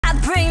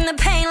bring the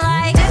pain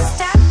like this,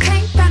 that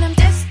pink venom,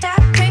 this, that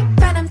pink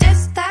venom,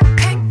 this, that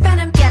pink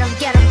venom. Get 'em,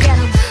 get 'em, get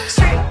 'em.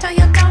 Straight till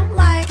you don't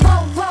like.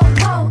 Whoa, whoa,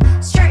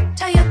 whoa. Straight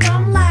till you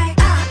don't like.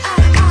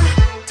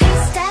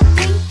 Taste that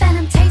pink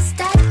venom, taste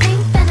that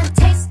pink venom,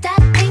 taste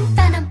that pink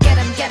venom. Get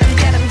 'em, get 'em,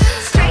 get 'em.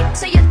 Straight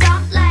till you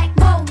don't like.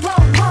 Whoa, whoa,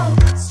 whoa.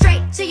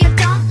 Straight till you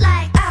don't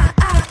like.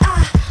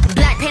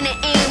 Black pen and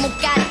aim,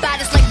 got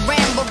bodies like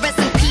Rambo. Rest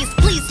in peace,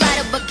 please light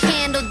up a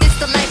candle. This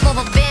the life of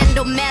a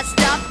vandal, messed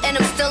up, and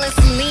I'm still in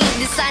some lean.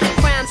 Deciding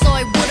crime, so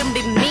it wouldn't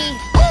be me.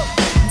 Ooh.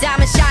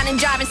 Diamond shining,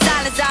 driving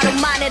silence, I don't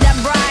mind it.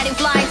 I'm riding,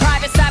 flying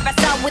private side by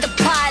side with a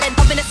pilot.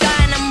 Up in the sky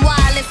and I'm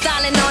wild and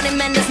styling on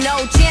him, and there's no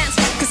chance.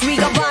 Cause we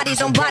got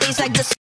bodies on bodies like this.